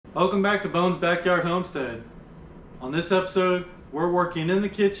Welcome back to Bones Backyard Homestead. On this episode, we're working in the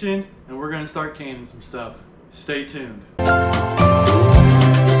kitchen and we're going to start canning some stuff. Stay tuned.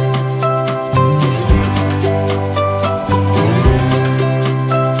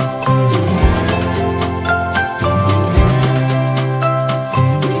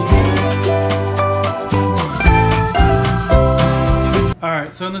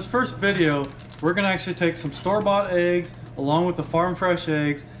 Alright, so in this first video, we're going to actually take some store-bought eggs along with the farm fresh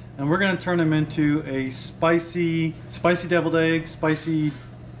eggs, and we're going to turn them into a spicy deviled egg, spicy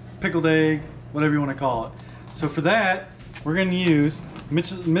pickled egg, whatever you want to call it. So for that, we're going to use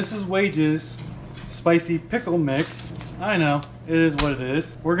Mrs. Wage's spicy pickle mix. I know, it is what it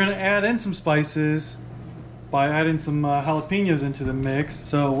is. We're going to add in some spices by adding some jalapenos into the mix.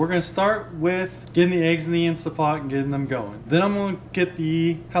 So we're going to start with getting the eggs in the Instapot and getting them going. Then I'm going to get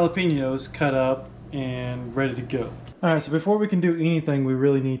the jalapenos cut up and ready to go. Alright, so before we can do anything, we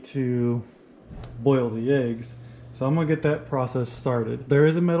really need to boil the eggs. So I'm going to get that process started. There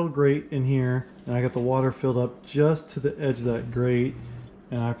is a metal grate in here, and I got the water filled up just to the edge of that grate.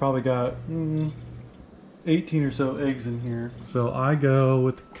 And I probably got 18 or so eggs in here. So I go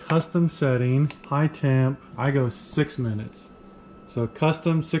with custom setting, high temp. I go 6 minutes. So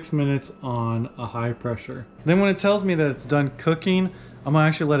custom 6 minutes on a high pressure. Then when it tells me that it's done cooking, I'm gonna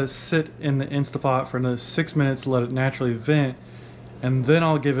actually let it sit in the Instapot for another 6 minutes, let it naturally vent, and then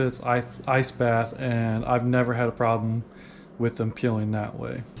I'll give it its ice bath, and I've never had a problem with them peeling that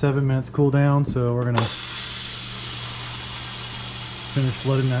way. 7 minutes cool down, so we're gonna finish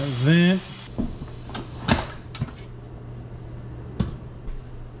letting that vent.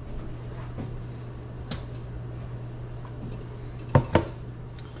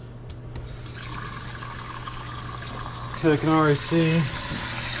 I can already see a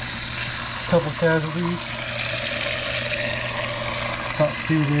couple casualties. Not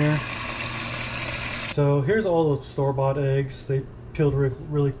two there. So here's all the store-bought eggs. They peeled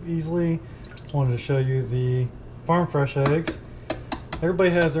really easily. Wanted to show you the farm fresh eggs. Everybody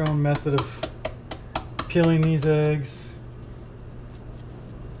has their own method of peeling these eggs.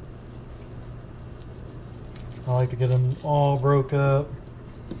 I like to get them all broke up.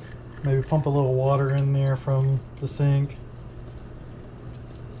 Maybe pump a little water in there from the sink.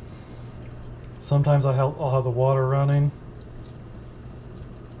 Sometimes I'll have the water running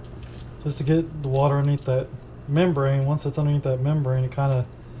just to get the water underneath that membrane. Once it's underneath that membrane, it kind of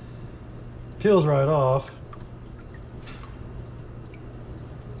peels right off.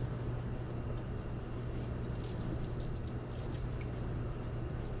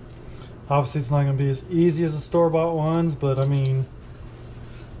 Obviously, it's not going to be as easy as the store-bought ones, but I mean,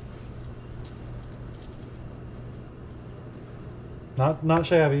 not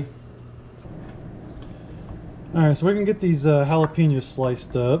shabby. Alright, so we can get these jalapenos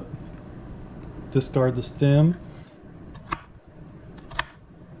sliced up. Discard the stem.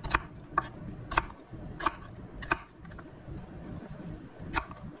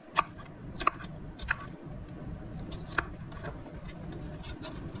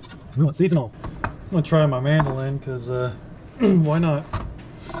 We want seeds and all. I'm gonna try my mandolin because why not?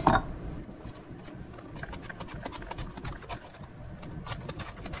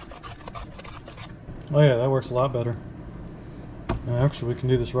 Oh yeah, that works a lot better. And actually, we can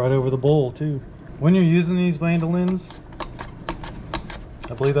do this right over the bowl too. When you're using these mandolins,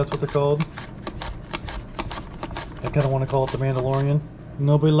 I believe that's what they're called. I kind of want to call it the Mandalorian.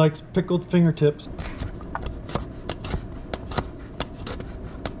 Nobody likes pickled fingertips.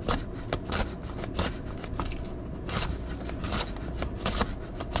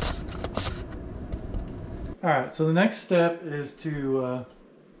 Alright, so the next step is to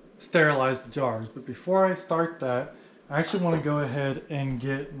sterilize the jars, but before I start that, I actually want to go ahead and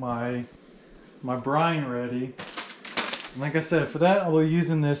get my brine ready. And like I said, for that I'll be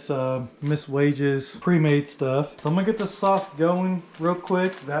using this Miss Wage's pre-made stuff. So I'm gonna get the sauce going real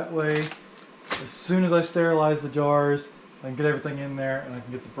quick. That way, as soon as I sterilize the jars, I can get everything in there and I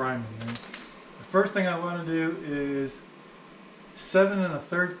can get the brine in there. The first thing I want to do is 7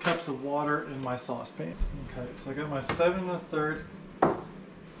 1/3 cups of water in my saucepan. Okay, so I got my 7 1/3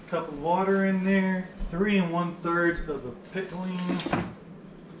 cup of water in there, 3 1/3 of the pickling,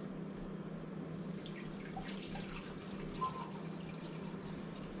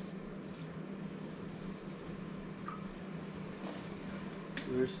 so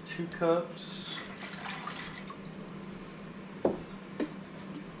there's 2 cups,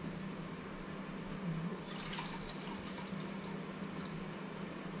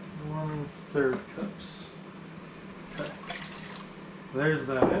 1/3 cups. Okay. There's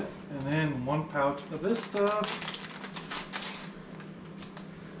that. And then 1 pouch of this stuff.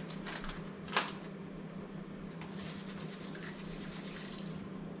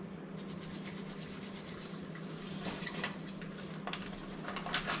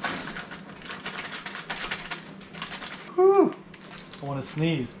 I want to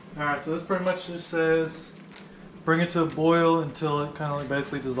sneeze. Alright, so this pretty much just says bring it to a boil until it kind of like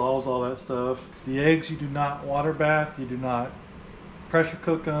basically dissolves all that stuff. The eggs, you do not water bath, you do not pressure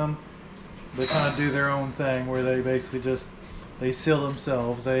cook them. They kind of do their own thing where they basically just, they seal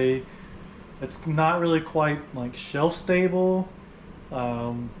themselves. It's not really quite like shelf stable,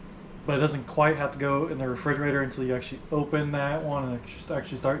 but it doesn't quite have to go in the refrigerator until you actually open that one and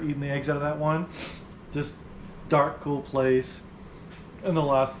actually start eating the eggs out of that one. Just dark, cool place, and they'll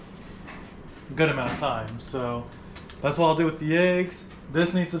last a good amount of time. So that's what I'll do with the eggs.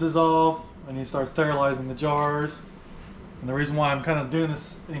 This needs to dissolve. I need to start sterilizing the jars. And the reason why I'm kind of doing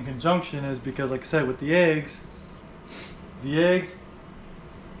this in conjunction is because, like I said, with the eggs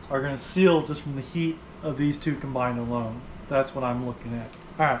are going to seal just from the heat of these two combined alone. That's what I'm looking at.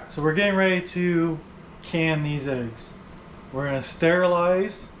 Alright, so we're getting ready to can these eggs. We're going to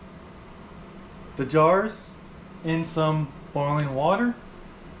sterilize the jars in some boiling water.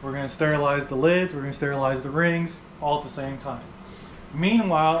 We're going to sterilize the lids, we're going to sterilize the rings, all at the same time.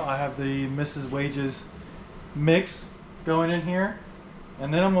 Meanwhile, I have the Mrs. Wages mix going in here,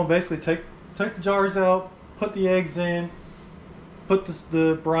 and then I'm going to basically take the jars out, put the eggs in, put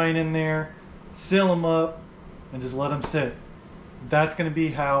the brine in there, seal them up, and just let them sit. That's going to be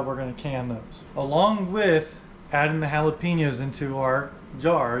how we're going to can those. Along with adding the jalapenos into our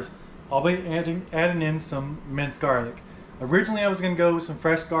jars, I'll be adding in some minced garlic. Originally I was going to go with some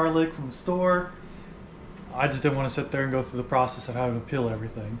fresh garlic from the store. I just didn't want to sit there and go through the process of having to peel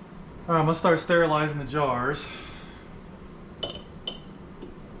everything. Alright, I'm going to start sterilizing the jars.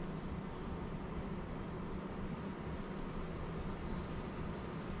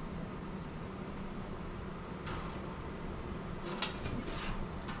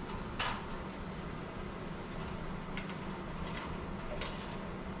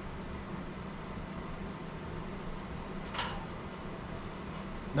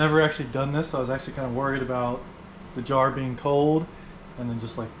 Never actually done this, so I was actually kind of worried about the jar being cold and then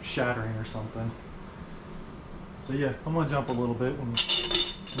just like shattering or something. So yeah, I'm gonna jump a little bit when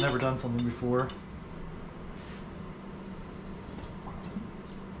I've never done something before.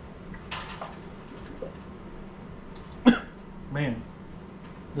 Man,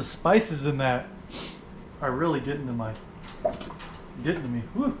 the spices in that are really getting to me.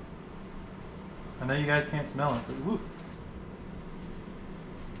 Woo. I know you guys can't smell it, but woo.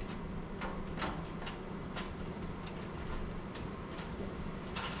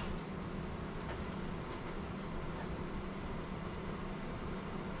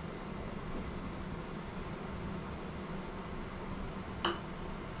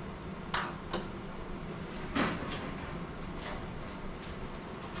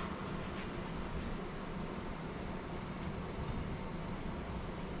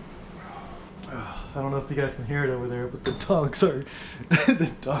 I don't know if you guys can hear it over there, but the dogs are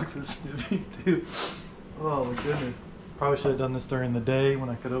sniffing too. Oh my goodness. Probably should have done this during the day when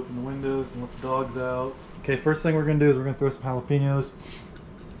I could open the windows and let the dogs out. Okay, first thing we're gonna do is we're gonna throw some jalapenos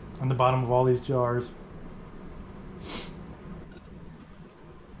on the bottom of all these jars.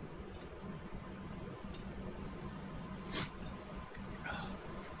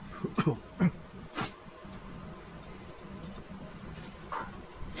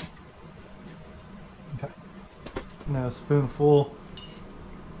 Now a spoonful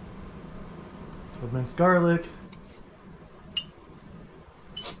of minced garlic.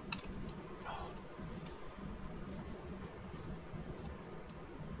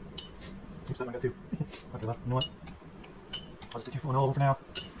 Oops, that might got two. Okay, well, you know what? I'll just do 2 over for now.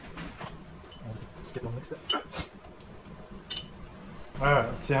 I'll just skip on the next step. Alright,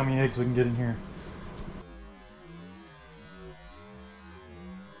 let's see how many eggs we can get in here.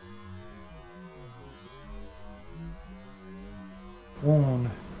 One,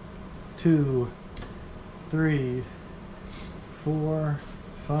 2, 3, 4,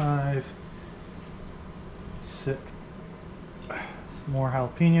 5, 6. Some more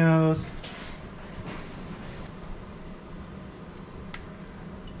jalapenos.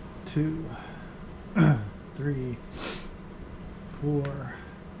 2, 3, 4,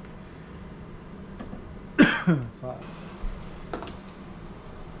 5.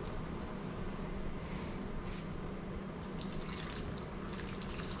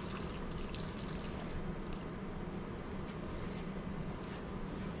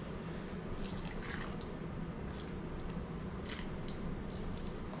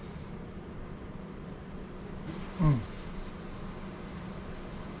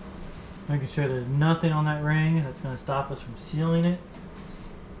 Making sure there's nothing on that ring that's going to stop us from sealing it.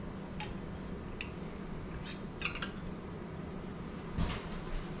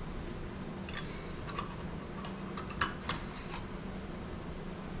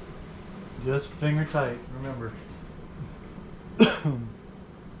 Just finger tight, remember.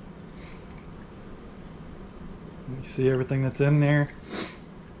 You see everything that's in there.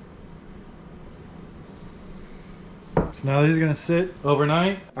 So now these are gonna sit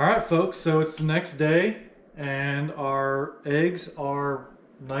overnight. All right, folks, so it's the next day and our eggs are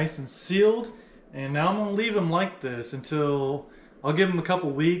nice and sealed. And now I'm gonna leave them like this until, I'll give them a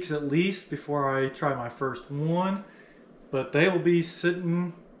couple weeks at least before I try my first one. But they will be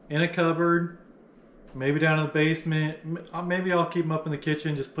sitting in a cupboard, maybe down in the basement. Maybe I'll keep them up in the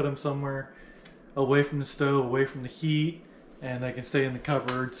kitchen, just put them somewhere away from the stove, away from the heat, and they can stay in the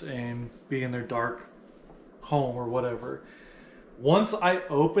cupboards and be in their dark home or whatever. Once I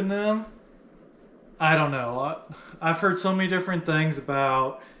open them, I don't know. I've heard so many different things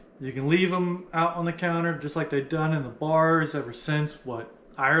about you can leave them out on the counter just like they've done in the bars ever since, what,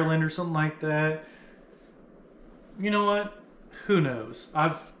 Ireland or something like that. You know what? Who knows?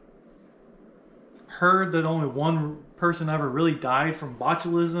 I've heard that only one person ever really died from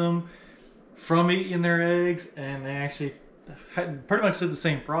botulism from eating their eggs, and they actually had pretty much did the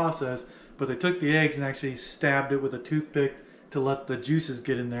same process, but they took the eggs and actually stabbed it with a toothpick to let the juices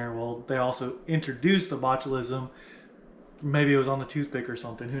get in there. Well, they also introduced the botulism. Maybe it was on the toothpick or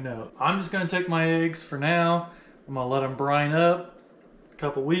something, who knows. I'm just gonna take my eggs for now. I'm gonna let them brine up a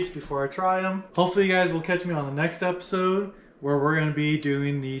couple weeks before I try them. Hopefully you guys will catch me on the next episode where we're gonna be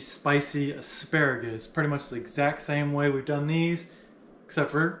doing the spicy asparagus. Pretty much the exact same way we've done these,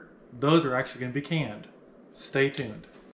 except for those are actually gonna be canned. Stay tuned.